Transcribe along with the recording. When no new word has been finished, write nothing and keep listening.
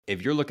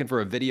If you're looking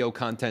for a video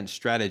content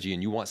strategy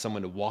and you want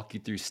someone to walk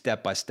you through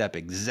step by step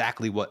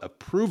exactly what a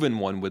proven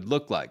one would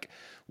look like,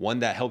 one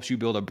that helps you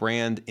build a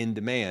brand in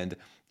demand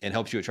and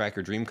helps you attract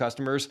your dream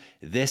customers,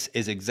 this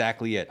is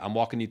exactly it. I'm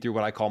walking you through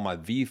what I call my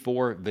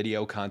V4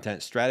 video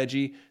content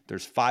strategy.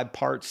 There's 5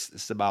 parts.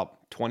 It's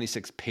about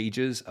 26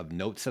 pages of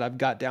notes that I've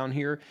got down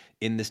here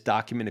in this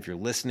document. If you're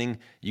listening,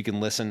 you can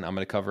listen. I'm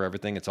going to cover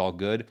everything. It's all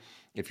good.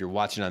 If you're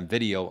watching on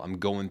video, I'm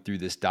going through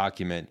this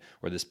document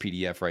or this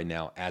PDF right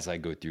now as I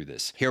go through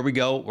this. Here we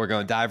go. We're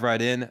going to dive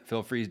right in.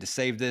 Feel free to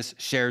save this,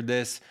 share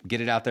this, get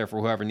it out there for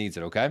whoever needs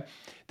it, okay?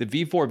 The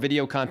V4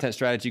 video content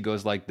strategy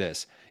goes like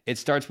this. It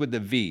starts with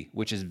the V,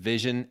 which is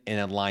vision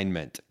and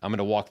alignment. I'm going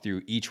to walk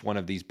through each one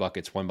of these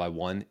buckets one by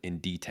one in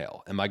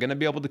detail. Am I going to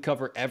be able to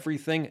cover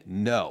everything?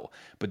 No,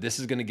 but this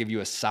is going to give you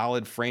a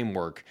solid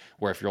framework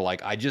where if you're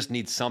like, I just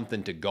need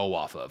something to go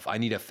off of, I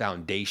need a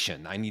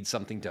foundation, I need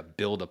something to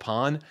build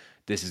upon,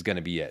 this is going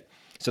to be it.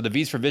 So the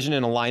V's for vision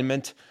and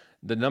alignment.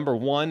 The number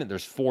 1,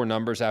 there's 4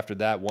 numbers after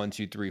that, 1,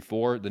 2, 3,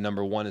 4. The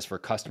number 1 is for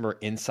customer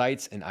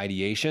insights and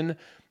ideation.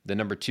 The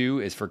number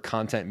 2 is for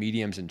content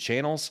mediums and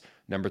channels.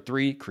 Number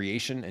 3,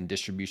 creation and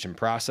distribution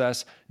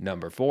process.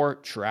 Number 4,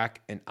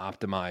 track and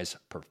optimize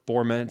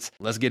performance.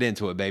 Let's get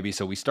into it, baby.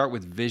 So we start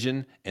with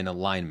vision and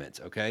alignment,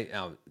 okay?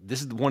 Now,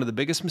 this is one of the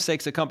biggest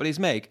mistakes that companies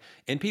make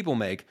and people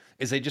make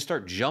is they just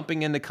start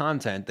jumping into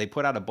content. They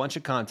put out a bunch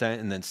of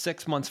content and then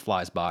 6 months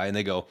flies by and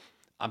they go,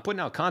 I'm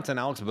putting out content,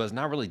 Alex, but it's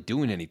not really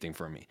doing anything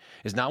for me.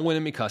 It's not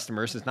winning me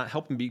customers. It's not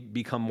helping me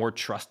become more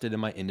trusted in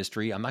my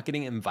industry. I'm not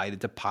getting invited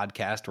to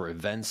podcasts or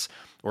events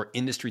or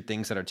industry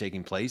things that are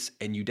taking place,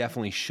 and you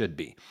definitely should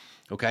be.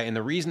 Okay. And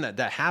the reason that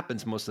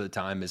happens most of the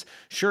time is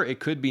sure, it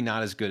could be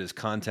not as good as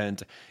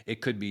content. It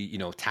could be,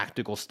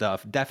 tactical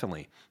stuff,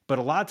 definitely. But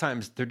a lot of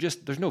times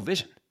there's no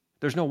vision.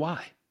 There's no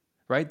why,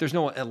 right? There's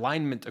no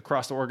alignment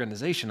across the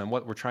organization on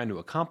what we're trying to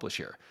accomplish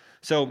here.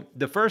 So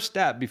the first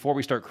step before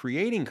we start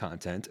creating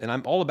content, and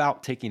I'm all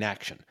about taking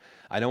action.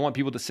 I don't want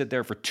people to sit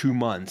there for 2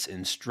 months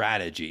in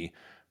strategy,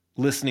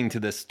 listening to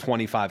this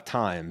 25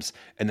 times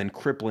and then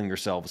crippling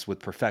yourselves with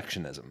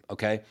perfectionism,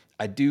 okay?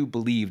 I do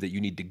believe that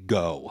you need to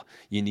go.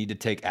 You need to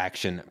take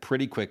action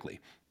pretty quickly.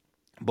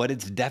 But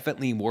it's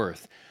definitely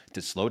worth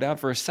to slow down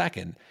for a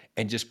second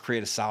and just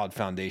create a solid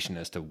foundation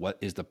as to what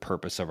is the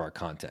purpose of our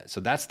content. So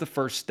that's the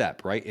first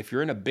step, right? If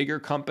you're in a bigger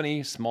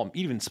company,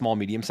 even small,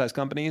 medium-sized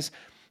companies,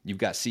 you've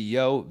got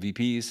CEO,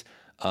 VPs,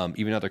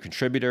 even other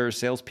contributors,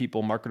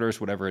 salespeople, marketers,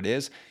 whatever it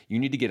is, you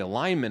need to get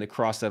alignment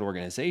across that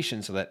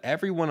organization so that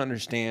everyone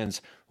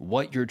understands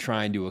what you're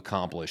trying to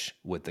accomplish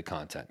with the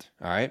content,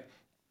 all right?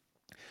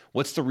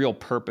 What's the real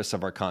purpose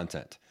of our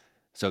content?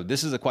 So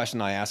this is a question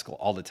I ask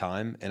all the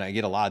time, and I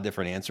get a lot of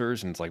different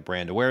answers, and it's like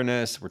brand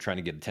awareness, we're trying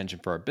to get attention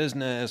for our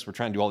business, we're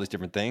trying to do all these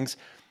different things.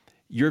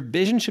 Your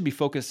vision should be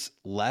focused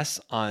less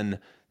on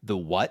the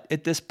what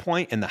at this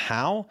point and the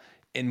how,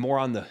 and more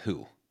on the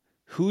who.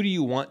 Who do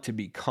you want to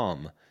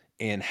become,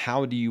 and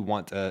how do you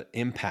want to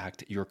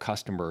impact your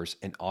customers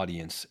and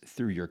audience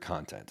through your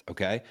content,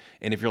 okay?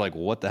 And if you're like,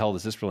 well, what the hell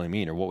does this really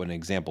mean, or what would an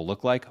example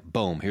look like?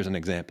 Boom, here's an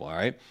example, all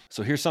right?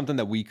 So here's something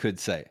that we could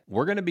say.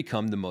 We're gonna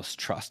become the most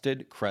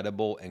trusted,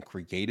 credible, and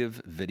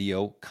creative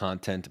video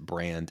content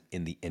brand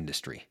in the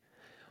industry.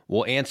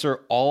 We'll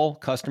answer all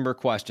customer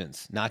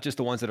questions, not just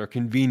the ones that are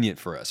convenient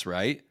for us,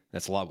 right?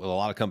 That's what a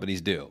lot of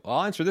companies do. Well,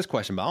 I'll answer this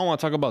question, but I don't want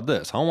to talk about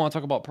this. I don't want to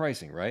talk about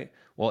pricing, right?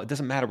 Well, it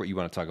doesn't matter what you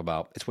want to talk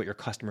about. It's what your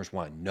customers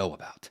want to know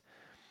about.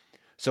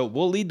 So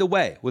we'll lead the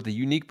way with a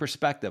unique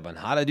perspective on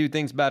how to do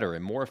things better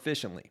and more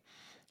efficiently.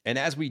 And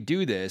as we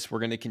do this, we're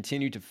going to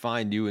continue to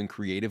find new and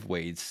creative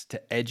ways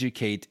to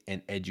educate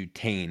and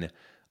edutain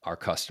our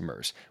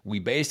customers. We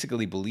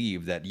basically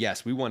believe that,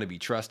 yes, we want to be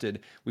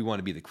trusted. We want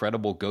to be the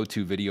credible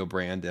go-to video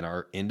brand in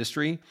our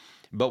industry.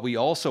 But we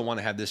also want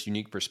to have this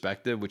unique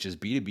perspective, which is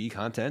B2B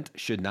content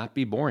should not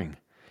be boring.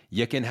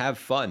 You can have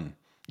fun.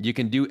 You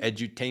can do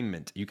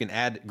edutainment. You can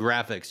add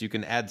graphics. You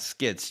can add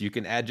skits. You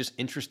can add just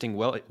interesting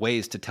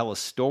ways to tell a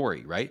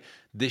story, right?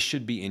 This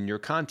should be in your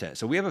content.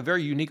 So we have a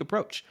very unique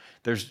approach.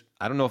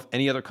 I don't know if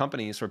any other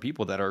companies or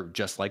people that are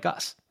just like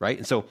us, right?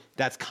 And so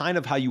that's kind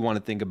of how you want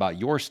to think about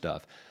your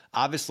stuff.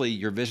 Obviously,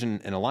 your vision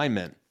and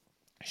alignment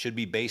should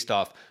be based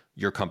off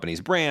your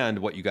company's brand,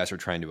 what you guys are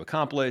trying to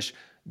accomplish,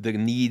 the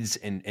needs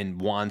and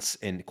wants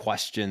and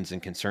questions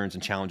and concerns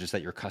and challenges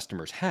that your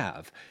customers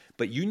have.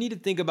 But you need to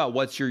think about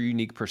what's your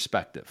unique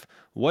perspective.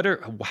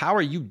 How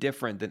are you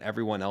different than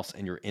everyone else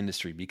in your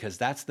industry? Because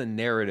that's the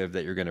narrative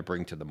that you're going to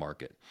bring to the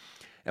market.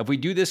 If we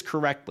do this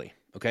correctly,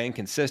 okay, and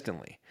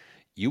consistently,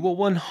 you will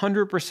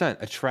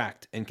 100%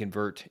 attract and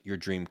convert your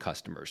dream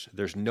customers.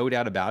 There's no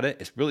doubt about it.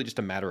 It's really just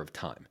a matter of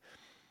time.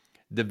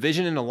 The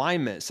vision and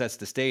alignment sets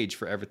the stage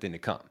for everything to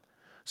come.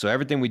 So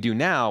everything we do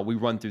now, we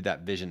run through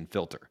that vision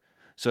filter.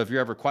 So if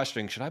you're ever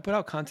questioning, should I put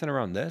out content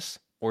around this?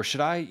 Or should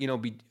I,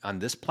 be on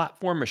this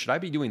platform? Or should I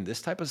be doing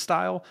this type of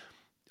style?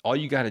 All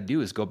you got to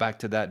do is go back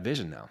to that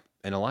vision now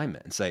and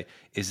alignment and say,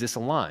 is this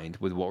aligned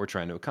with what we're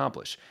trying to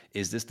accomplish?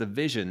 Is this the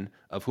vision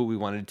of who we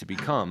wanted to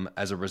become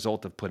as a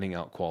result of putting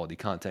out quality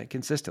content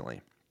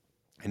consistently?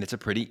 And it's a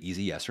pretty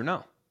easy yes or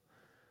no.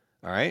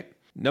 All right.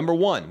 Number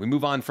one, we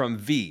move on from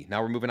V.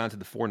 Now we're moving on to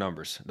the 4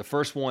 numbers. The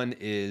first one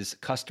is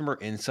customer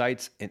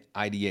insights and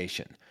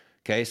ideation.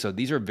 Okay, so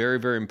these are very,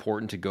 very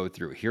important to go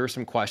through. Here are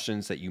some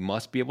questions that you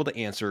must be able to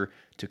answer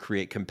to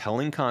create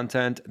compelling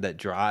content that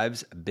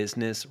drives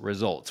business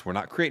results. We're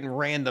not creating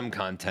random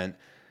content.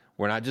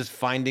 We're not just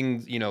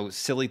finding,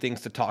 silly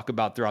things to talk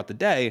about throughout the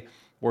day.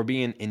 We're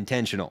being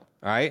intentional.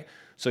 All right.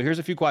 So here's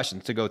a few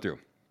questions to go through.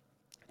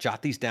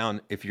 Jot these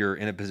down if you're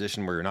in a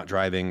position where you're not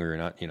driving or you're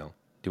not,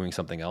 doing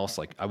something else.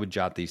 Like I would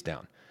jot these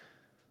down.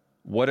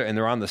 And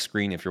they're on the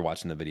screen if you're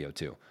watching the video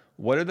too.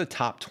 What are the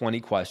top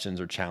 20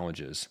 questions or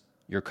challenges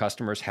your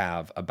customers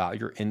have about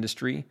your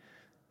industry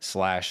 /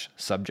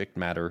 subject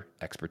matter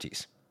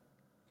expertise?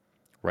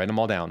 Write them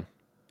all down,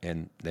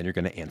 and then you're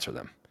going to answer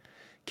them.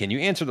 Can you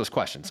answer those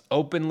questions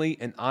openly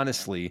and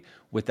honestly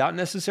without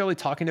necessarily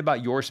talking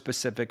about your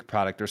specific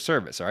product or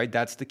service? All right,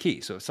 that's the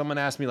key. So if someone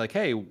asks me like,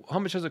 "Hey, how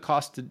much does it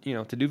cost to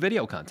do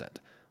video content?"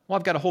 Well,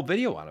 I've got a whole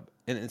video on it,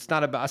 and it's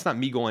not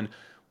me going,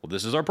 "Well,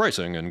 this is our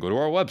pricing, and go to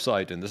our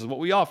website, and this is what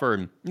we offer."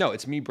 And no,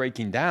 it's me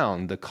breaking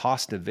down the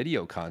cost of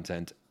video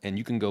content, and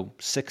you can go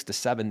 6 to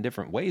 7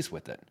 different ways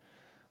with it.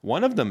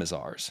 One of them is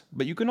ours,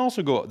 but you can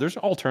also go, there's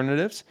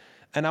alternatives.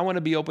 And I want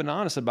to be open and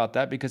honest about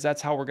that because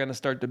that's how we're going to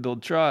start to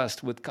build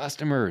trust with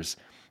customers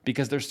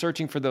because they're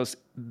searching for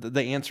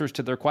the answers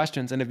to their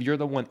questions. And if you're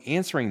the one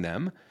answering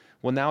them,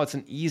 well, now it's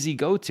an easy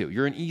go-to.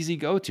 You're an easy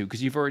go-to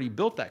because you've already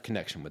built that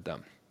connection with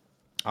them.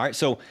 All right.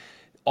 So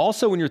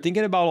also when you're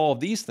thinking about all of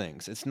these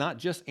things, it's not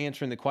just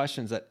answering the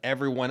questions that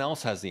everyone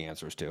else has the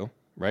answers to,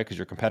 right? Because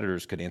your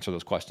competitors could answer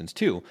those questions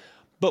too.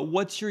 But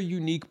what's your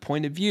unique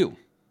point of view?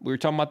 We were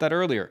talking about that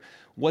earlier.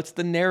 What's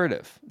the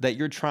narrative that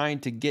you're trying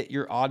to get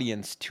your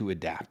audience to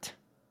adapt?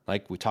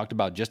 Like we talked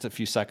about just a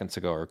few seconds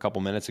ago or a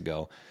couple minutes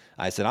ago,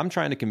 I said, I'm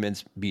trying to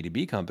convince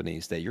B2B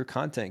companies that your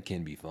content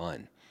can be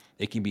fun.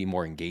 It can be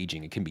more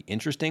engaging. It can be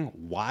interesting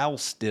while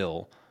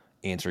still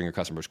answering your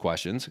customers'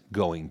 questions,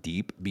 going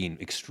deep, being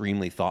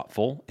extremely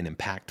thoughtful and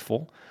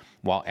impactful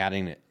while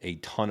adding a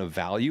ton of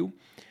value.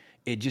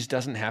 It just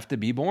doesn't have to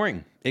be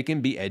boring. It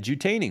can be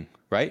edutaining,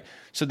 right?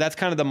 So that's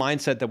kind of the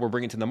mindset that we're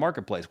bringing to the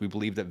marketplace. We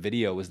believe that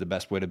video is the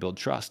best way to build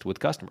trust with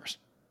customers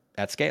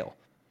at scale.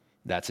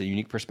 That's a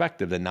unique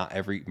perspective that not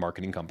every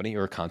marketing company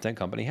or content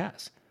company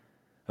has,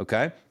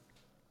 okay?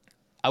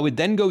 I would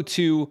then go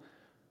to,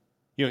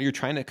 you're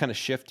trying to kind of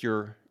shift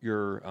your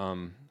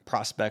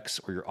prospects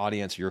or your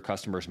audience or your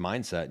customers'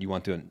 mindset. You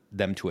want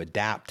them to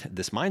adapt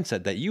this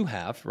mindset that you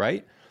have,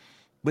 right?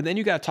 But then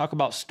you got to talk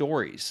about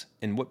stories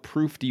and what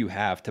proof do you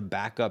have to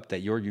back up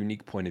that your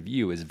unique point of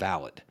view is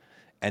valid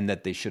and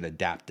that they should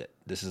adapt it.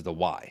 This is the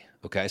why.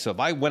 Okay. So if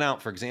I went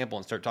out, for example,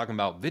 and start talking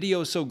about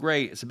video is so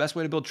great, it's the best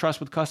way to build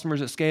trust with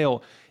customers at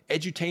scale,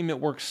 edutainment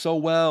works so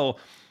well,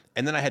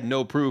 and then I had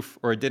no proof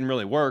or it didn't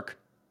really work,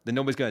 then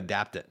nobody's going to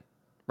adapt it.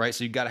 Right.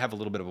 So you got to have a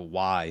little bit of a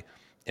why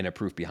and a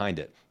proof behind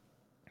it.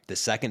 The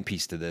second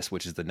piece to this,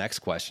 which is the next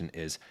question,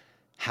 is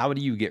how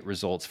do you get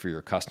results for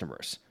your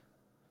customers?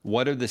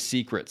 What are the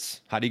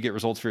secrets? How do you get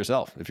results for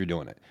yourself if you're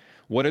doing it?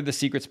 What are the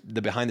secrets,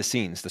 the behind the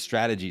scenes, the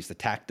strategies, the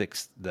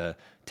tactics, the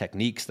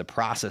techniques, the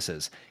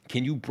processes?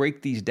 Can you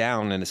break these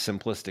down in a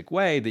simplistic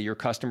way that your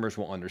customers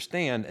will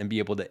understand and be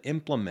able to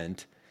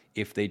implement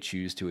if they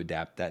choose to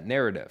adapt that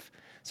narrative?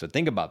 So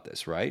think about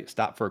this, right?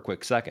 Stop for a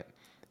quick second.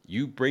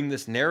 You bring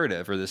this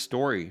narrative or this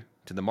story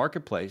to the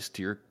marketplace,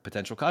 to your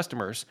potential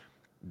customers.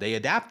 They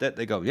adapt it.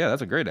 They go, yeah,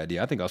 that's a great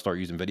idea. I think I'll start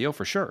using video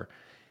for sure.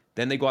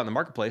 Then they go out in the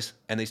marketplace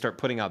and they start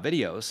putting out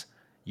videos.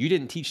 You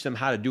didn't teach them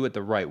how to do it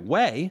the right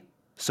way,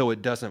 so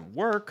it doesn't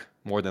work,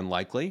 more than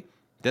likely.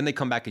 Then they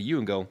come back at you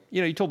and go,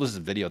 you told us this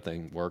video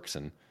thing works,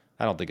 and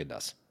I don't think it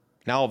does.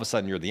 Now all of a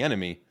sudden you're the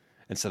enemy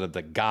instead of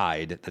the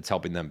guide that's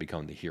helping them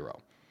become the hero.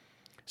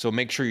 So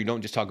make sure you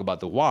don't just talk about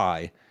the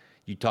why,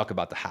 you talk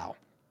about the how.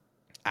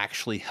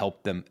 Actually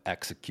help them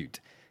execute.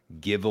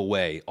 Give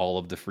away all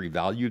of the free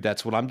value.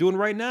 That's what I'm doing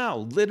right now.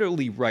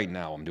 Literally right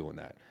now I'm doing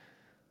that.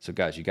 So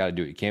guys, you got to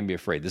do it. You can't be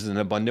afraid. This is an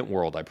abundant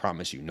world, I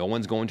promise you. No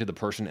one's going to the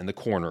person in the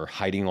corner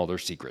hiding all their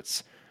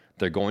secrets.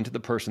 They're going to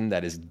the person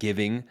that is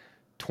giving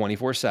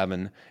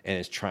 24/7 and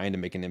is trying to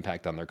make an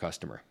impact on their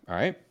customer. All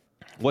right?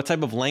 What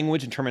type of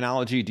language and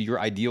terminology do your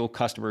ideal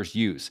customers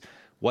use?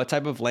 What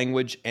type of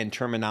language and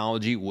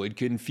terminology would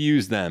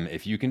confuse them?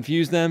 If you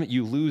confuse them,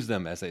 you lose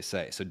them, as they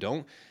say. So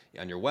don't,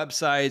 on your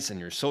websites and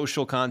your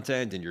social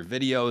content and your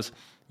videos,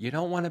 you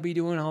don't want to be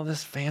doing all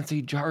this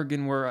fancy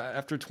jargon where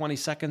after 20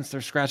 seconds, they're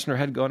scratching their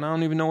head going, I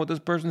don't even know what this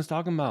person's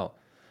talking about.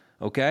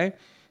 Okay?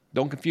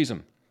 Don't confuse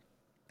them.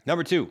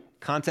 Number 2,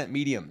 content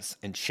mediums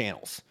and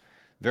channels.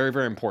 Very,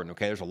 very important.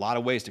 Okay? There's a lot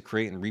of ways to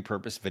create and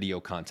repurpose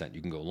video content.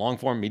 You can go long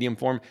form, medium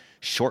form,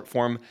 short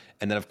form,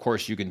 and then of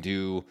course you can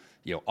do,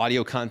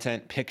 audio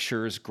content,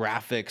 pictures,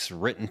 graphics,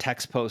 written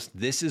text posts.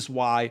 This is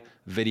why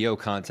video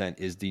content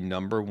is the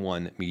number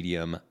 1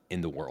 medium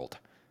in the world.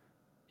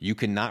 You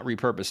cannot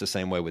repurpose the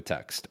same way with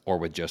text or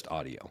with just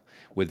audio.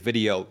 With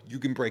video, you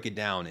can break it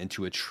down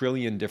into a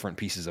trillion different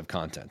pieces of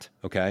content,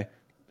 okay?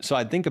 So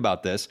I'd think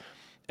about this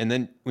And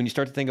then when you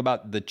start to think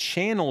about the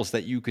channels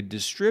that you could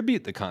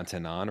distribute the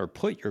content on or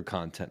put your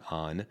content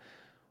on,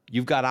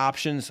 you've got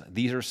options.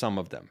 These are some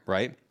of them,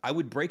 right? I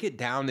would break it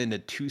down into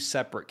two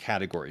separate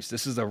categories.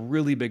 This is a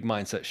really big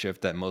mindset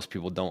shift that most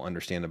people don't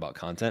understand about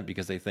content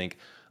because they think,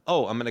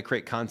 oh, I'm going to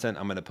create content,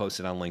 I'm going to post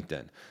it on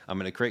LinkedIn. I'm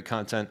going to create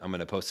content, I'm going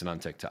to post it on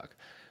TikTok.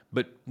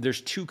 But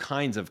there's two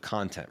kinds of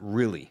content,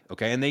 really,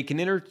 okay? And they can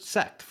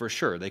intersect for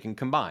sure. They can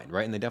combine,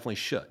 right? And they definitely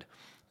should.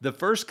 The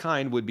first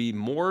kind would be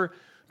more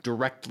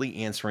directly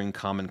answering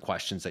common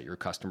questions that your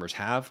customers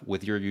have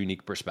with your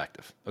unique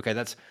perspective. Okay,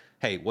 that's,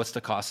 hey, what's the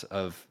cost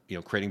of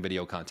creating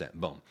video content?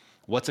 Boom.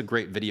 What's a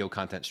great video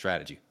content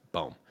strategy?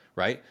 Boom,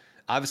 right?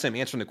 Obviously, I'm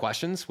answering the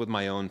questions with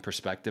my own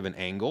perspective and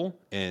angle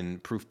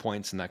and proof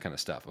points and that kind of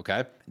stuff,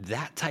 okay?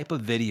 That type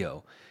of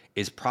video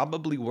is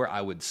probably where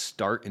I would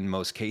start in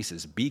most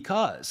cases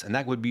because, and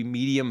that would be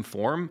medium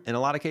form in a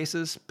lot of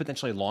cases,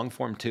 potentially long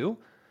form too,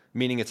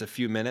 meaning it's a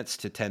few minutes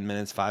to 10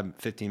 minutes,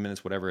 15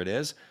 minutes, whatever it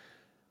is.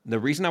 The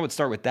reason I would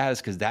start with that is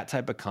because that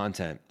type of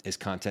content is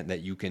content that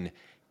you can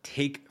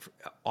take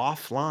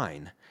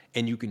offline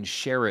and you can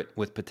share it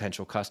with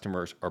potential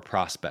customers or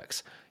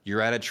prospects. You're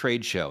at a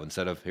trade show,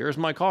 instead of here's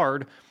my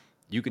card,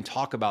 you can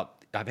talk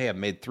about, hey, I've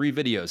made 3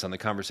 videos on the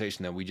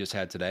conversation that we just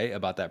had today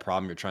about that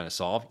problem you're trying to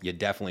solve. You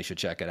definitely should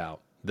check it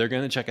out. They're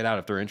going to check it out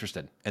if they're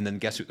interested. And then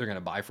guess who they're going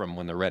to buy from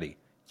when they're ready?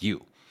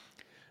 You.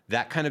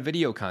 That kind of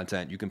video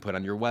content you can put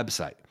on your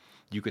website.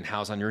 You can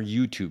house on your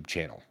YouTube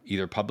channel,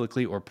 either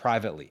publicly or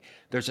privately.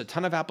 There's a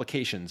ton of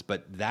applications,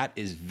 but that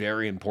is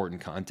very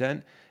important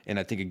content. And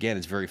I think, again,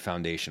 it's very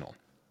foundational.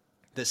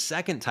 The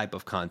second type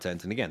of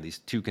content, and again, these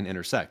two can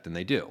intersect, and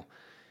they do,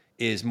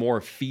 is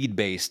more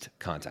feed-based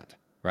content,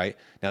 right?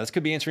 Now, this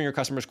could be answering your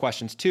customers'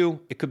 questions too.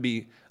 It could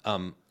be,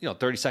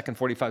 30-second,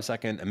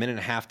 45-second, a minute and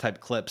a half type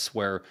clips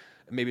where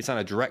maybe it's not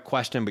a direct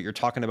question, but you're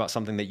talking about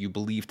something that you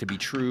believe to be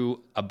true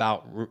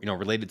about,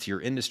 related to your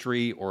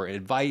industry or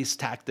advice,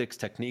 tactics,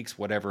 techniques,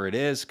 whatever it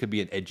is. Could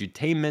be an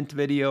edutainment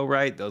video,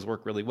 right? Those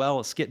work really well.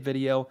 A skit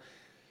video.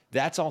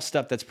 That's all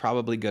stuff that's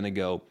probably going to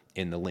go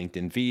in the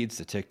LinkedIn feeds,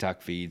 the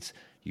TikTok feeds,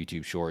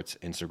 YouTube Shorts,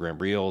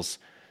 Instagram Reels,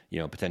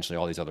 potentially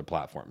all these other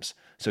platforms.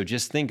 So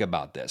just think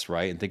about this,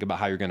 right? And think about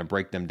how you're going to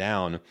break them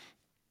down.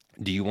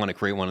 Do you want to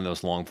create one of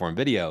those long form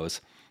videos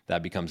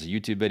that becomes a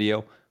YouTube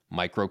video?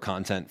 Micro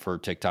content for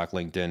TikTok,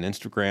 LinkedIn,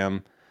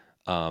 Instagram,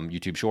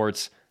 YouTube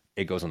Shorts.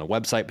 It goes on the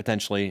website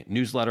potentially,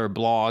 newsletter,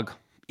 blog,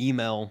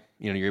 email.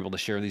 You're able to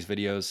share these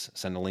videos,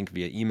 send a link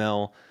via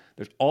email.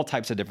 There's all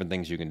types of different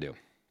things you can do.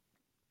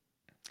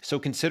 So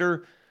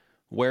consider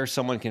where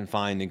someone can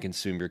find and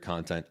consume your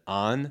content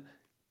on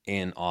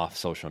and off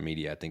social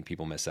media. I think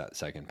people miss that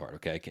second part,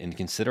 okay? And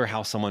consider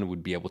how someone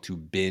would be able to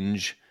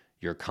binge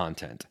your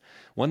content.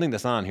 One thing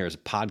that's not on here is a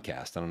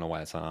podcast. I don't know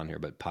why it's not on here,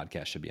 but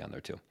podcast should be on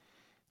there too.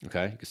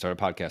 Okay, you can start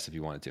a podcast if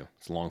you wanted to.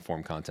 It's long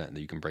form content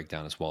that you can break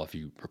down as well if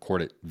you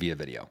record it via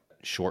video.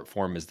 Short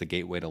form is the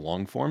gateway to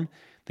long form.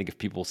 I think if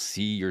people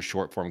see your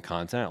short form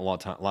content, a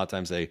lot of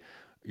times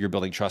you're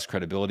building trust,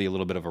 credibility, a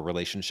little bit of a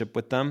relationship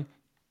with them,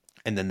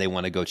 and then they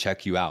want to go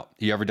check you out.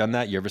 You ever done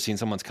that? You ever seen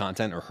someone's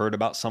content or heard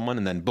about someone,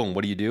 and then boom,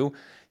 what do?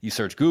 You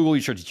search Google,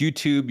 you search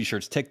YouTube, you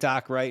search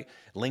TikTok, right?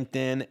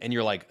 LinkedIn, and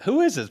you're like, who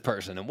is this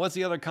person? And what's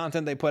the other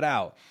content they put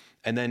out?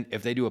 And then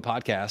if they do a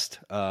podcast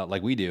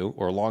like we do,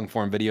 or long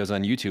form videos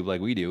on YouTube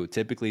like we do,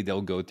 typically they'll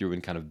go through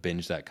and kind of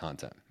binge that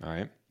content, all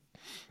right?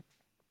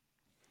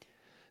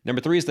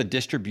 Number 3 is the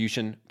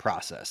distribution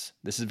process.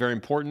 This is very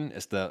important.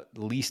 It's the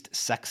least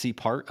sexy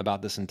part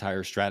about this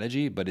entire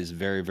strategy, but is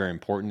very, very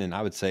important. And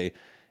I would say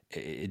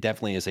it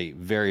definitely is a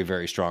very,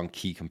 very strong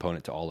key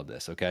component to all of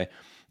this, okay?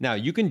 Now,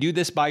 you can do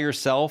this by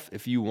yourself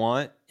if you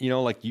want.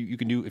 Like you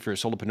can do, if you're a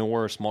solopreneur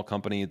or a small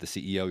company, the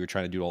CEO, you're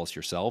trying to do all this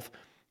yourself.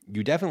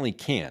 You definitely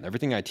can.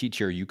 Everything I teach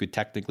here, you could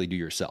technically do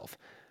yourself.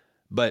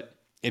 But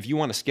if you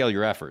want to scale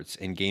your efforts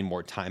and gain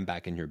more time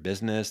back in your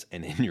business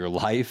and in your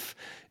life,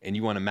 and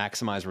you want to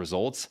maximize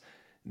results,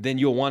 then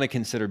you'll want to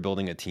consider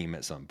building a team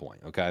at some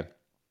point, okay?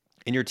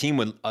 And your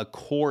team a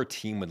core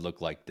team would look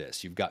like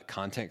this. You've got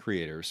content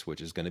creators,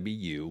 which is going to be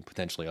you,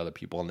 potentially other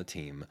people on the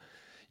team.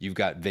 You've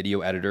got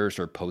video editors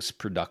or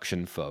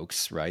post-production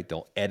folks, right?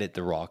 They'll edit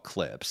the raw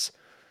clips.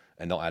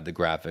 And they'll add the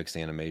graphics,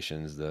 the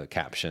animations, the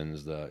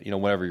captions,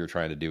 whatever you're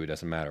trying to do, it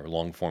doesn't matter,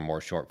 long form or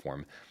short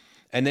form.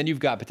 And then you've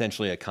got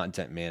potentially a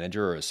content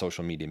manager or a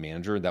social media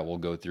manager that will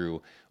go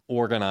through,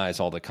 organize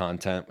all the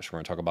content, which we're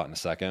going to talk about in a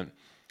second,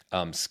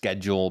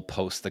 schedule,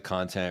 post the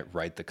content,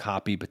 write the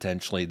copy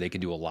potentially. They can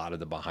do a lot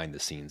of the behind the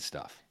scenes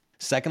stuff.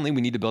 Secondly,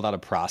 we need to build out a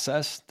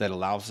process that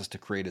allows us to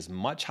create as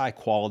much high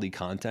quality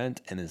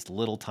content in as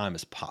little time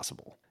as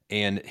possible.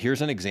 And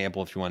here's an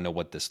example if you want to know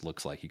what this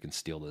looks like. You can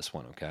steal this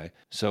one, okay?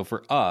 So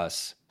for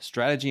us,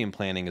 strategy and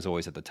planning is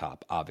always at the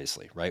top,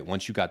 obviously, right?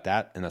 Once you got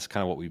that, and that's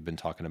kind of what we've been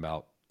talking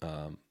about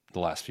the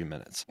last few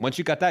minutes. Once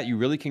you got that, you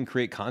really can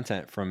create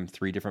content from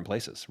 3 different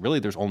places. Really,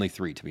 there's only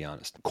 3, to be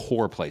honest.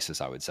 Core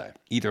places, I would say.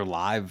 Either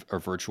live or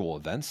virtual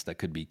events. That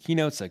could be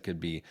keynotes. That could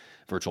be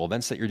virtual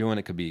events that you're doing.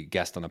 It could be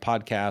guest on a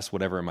podcast,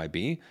 whatever it might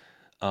be.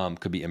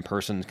 Could be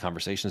in-person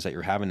conversations that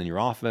you're having in your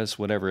office,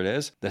 whatever it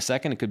is. The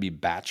second, it could be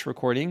batch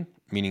recording,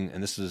 meaning,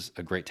 and this is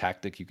a great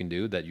tactic you can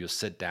do, that you'll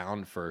sit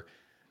down for,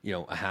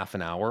 a half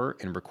an hour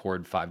and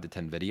record 5 to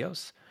 10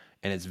 videos.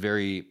 And it's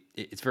very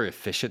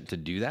efficient to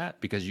do that,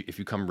 because if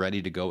you come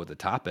ready to go with the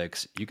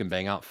topics, you can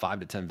bang out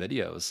 5 to 10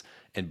 videos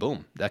and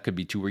boom, that could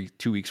be 2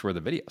 weeks worth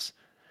of videos,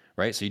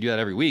 right? So you do that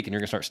every week and you're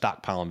gonna start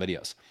stockpiling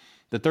videos.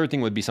 The third thing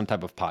would be some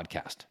type of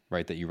podcast,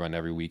 right? That you run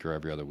every week or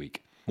every other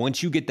week.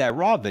 Once you get that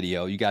raw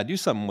video, you gotta do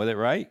something with it,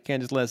 right? You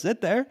can't just let it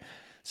sit there.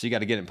 So you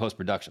gotta get it in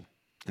post-production.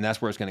 And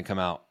that's where it's gonna come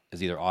out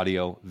as either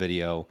audio,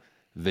 video,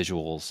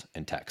 visuals,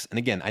 and text. And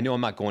again, I know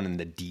I'm not going into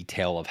the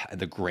detail of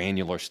the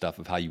granular stuff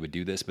of how you would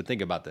do this, but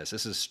think about this.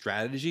 This is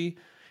strategy.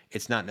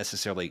 It's not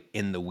necessarily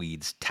in the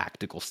weeds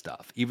tactical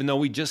stuff. Even though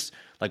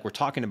we're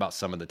talking about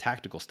some of the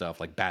tactical stuff,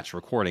 like batch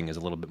recording is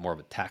a little bit more of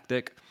a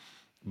tactic,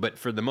 but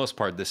for the most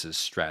part, this is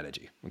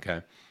strategy,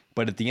 okay?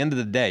 But at the end of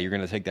the day, you're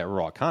gonna take that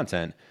raw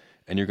content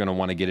and you're gonna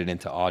wanna get it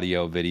into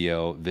audio,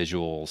 video,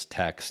 visuals,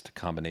 text,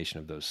 combination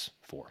of those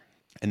 4.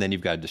 And then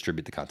you've got to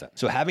distribute the content.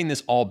 So having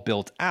this all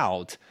built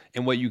out,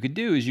 and what you could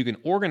do is you can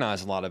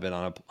organize a lot of it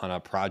on a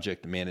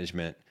project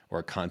management or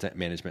a content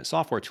management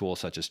software tool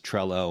such as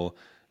Trello,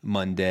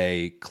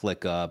 Monday,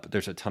 ClickUp.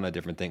 There's a ton of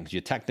different things.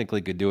 You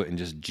technically could do it in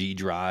just G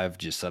Drive,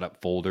 just set up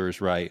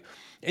folders, right?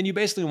 And you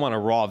basically want a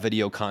raw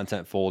video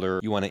content folder.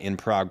 You want an in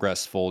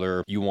progress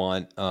folder. You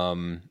want,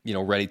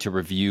 ready to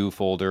review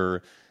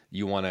folder.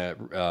 You want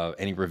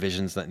any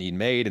revisions that need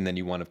made, and then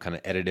you want to kind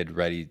of edited,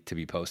 ready to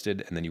be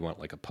posted, and then you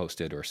want like a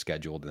posted or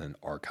scheduled and then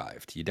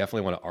archived. You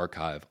definitely want to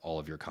archive all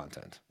of your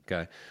content,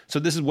 okay? So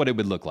this is what it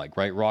would look like,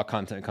 right? Raw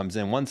content comes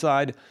in one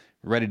side,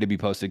 ready to be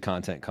posted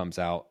content comes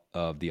out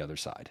of the other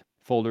side.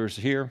 Folders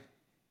here,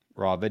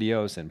 raw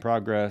videos in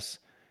progress,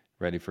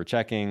 ready for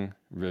checking,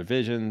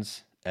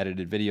 revisions,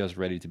 edited videos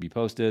ready to be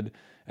posted,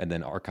 and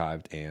then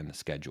archived and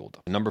scheduled.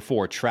 Number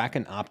 4, track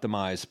and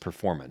optimize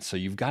performance. So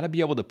you've got to be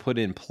able to put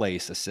in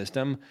place a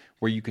system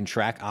where you can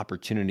track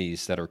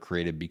opportunities that are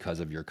created because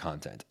of your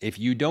content. If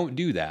you don't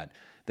do that,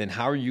 then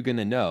how are you going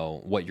to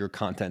know what your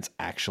content's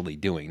actually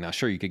doing? Now,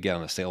 sure, you could get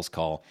on a sales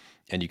call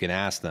and you can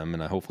ask them,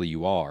 and hopefully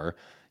you are.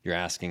 You're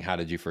asking, how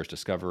did you first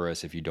discover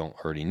us? If you don't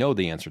already know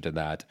the answer to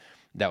that,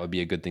 that would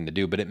be a good thing to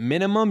do. But at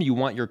minimum, you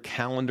want your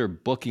calendar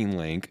booking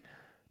link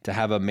to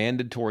have a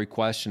mandatory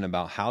question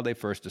about how they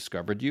first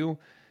discovered you.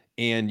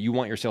 And you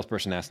want your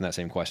salesperson asking that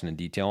same question in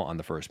detail on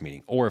the first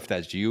meeting. Or if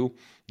that's you,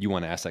 you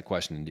want to ask that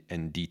question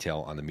in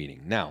detail on the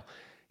meeting. Now,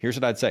 here's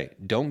what I'd say.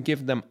 Don't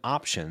give them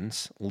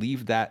options.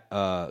 Leave that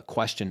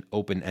question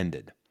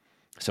open-ended.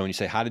 So when you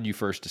say, how did you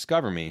first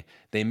discover me?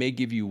 They may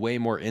give you way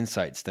more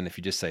insights than if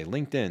you just say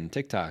LinkedIn,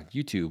 TikTok,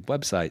 YouTube,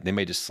 website. They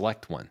may just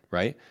select one,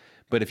 right?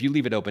 But if you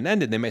leave it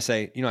open-ended, they may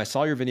say, I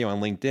saw your video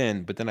on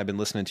LinkedIn, but then I've been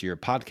listening to your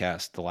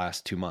podcast the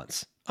last 2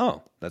 months.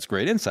 Oh, that's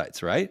great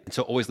insights, right? And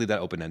so always leave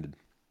that open-ended.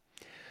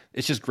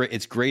 It's just great.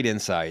 It's great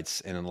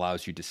insights, and it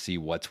allows you to see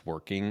what's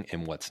working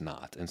and what's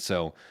not. And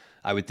so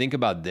I would think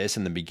about this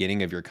in the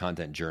beginning of your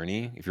content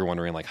journey. If you're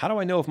wondering, like, how do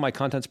I know if my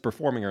content's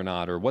performing or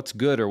not, or what's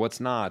good or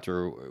what's not,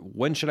 or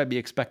when should I be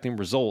expecting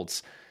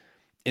results?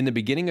 In the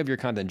beginning of your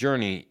content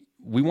journey,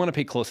 we want to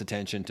pay close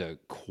attention to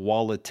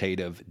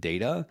qualitative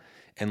data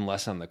and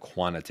less on the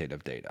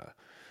quantitative data.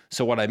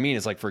 So what I mean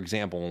is, like, for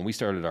example, when we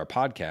started our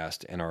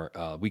podcast and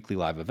our weekly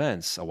live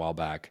events a while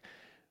back,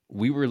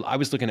 I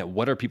was looking at,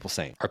 what are people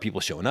saying? Are people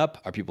showing up?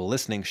 Are people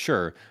listening?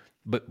 Sure.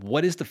 But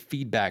what is the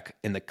feedback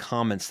in the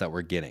comments that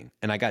we're getting?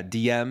 And I got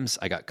DMs,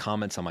 I got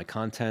comments on my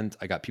content.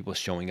 I got people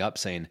showing up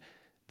saying,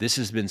 this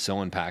has been so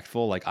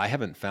impactful. Like, I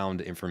haven't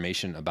found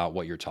information about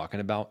what you're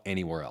talking about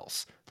anywhere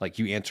else. Like,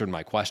 you answered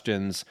my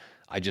questions.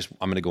 I'm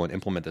going to go and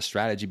implement the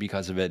strategy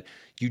because of it.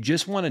 You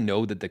just want to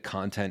know that the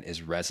content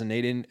is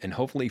resonating, and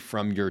hopefully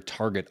from your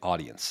target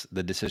audience,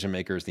 the decision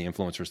makers, the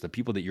influencers, the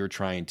people that you're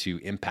trying to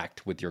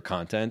impact with your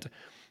content.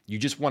 You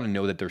just want to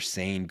know that they're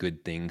saying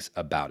good things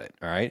about it.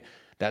 All right.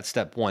 That's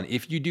step 1.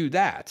 If you do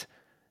that,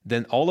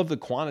 then all of the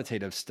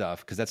quantitative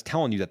stuff, because that's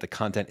telling you that the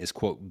content is,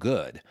 quote,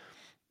 good,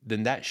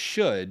 then that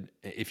should,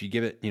 if you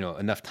give it,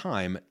 enough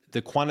time,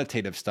 the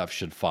quantitative stuff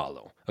should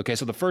follow. Okay.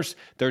 So the first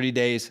 30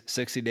 days,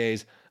 60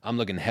 days, I'm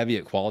looking heavy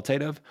at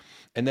qualitative.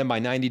 And then by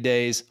 90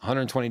 days,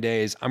 120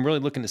 days, I'm really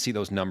looking to see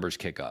those numbers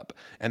kick up.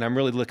 And I'm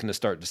really looking to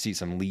start to see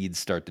some leads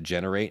start to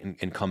generate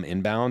and come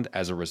inbound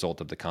as a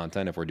result of the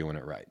content if we're doing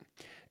it right.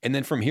 And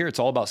then from here, it's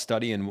all about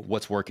studying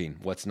what's working,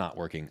 what's not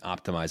working,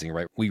 optimizing,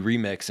 right? We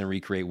remix and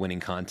recreate winning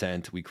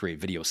content. We create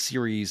video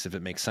series if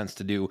it makes sense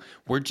to do.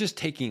 We're just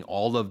taking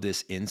all of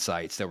this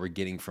insights that we're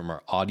getting from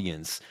our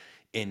audience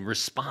and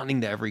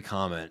responding to every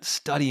comment,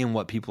 studying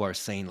what people are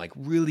saying, like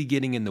really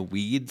getting in the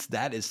weeds.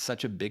 That is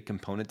such a big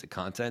component to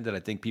content that I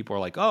think people are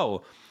like,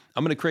 oh,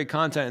 I'm going to create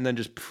content and then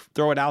just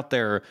throw it out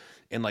there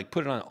and like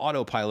put it on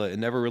autopilot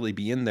and never really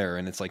be in there.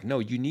 And it's like, no,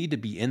 you need to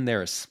be in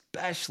there,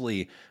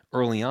 especially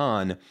early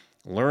on,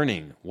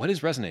 learning what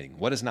is resonating,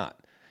 what is not.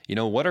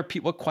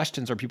 What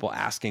questions are people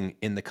asking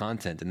in the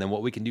content? And then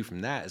what we can do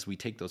from that is we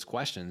take those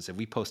questions. If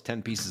we post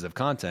 10 pieces of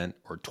content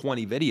or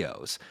 20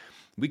 videos,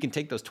 we can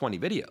take those 20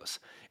 videos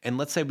and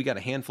let's say we got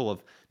a handful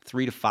of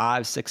 3 to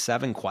 5, 6,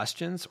 7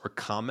 questions or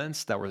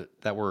comments that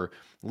were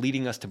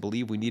leading us to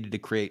believe we needed to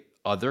create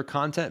other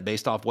content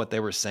based off what they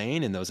were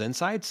saying and those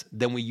insights.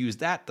 Then we use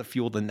that to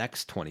fuel the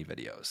next 20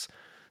 videos.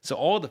 So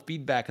all the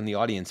feedback and the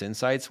audience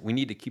insights, we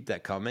need to keep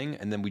that coming.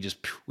 And then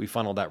we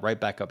funnel that right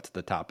back up to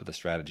the top of the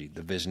strategy,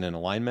 the vision and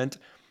alignment,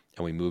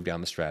 and we move down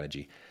the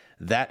strategy.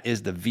 That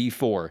is the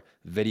V4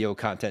 video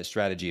content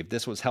strategy. If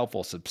this was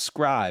helpful,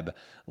 subscribe,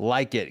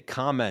 like it,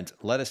 comment,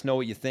 let us know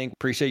what you think.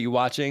 Appreciate you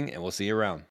watching, and we'll see you around.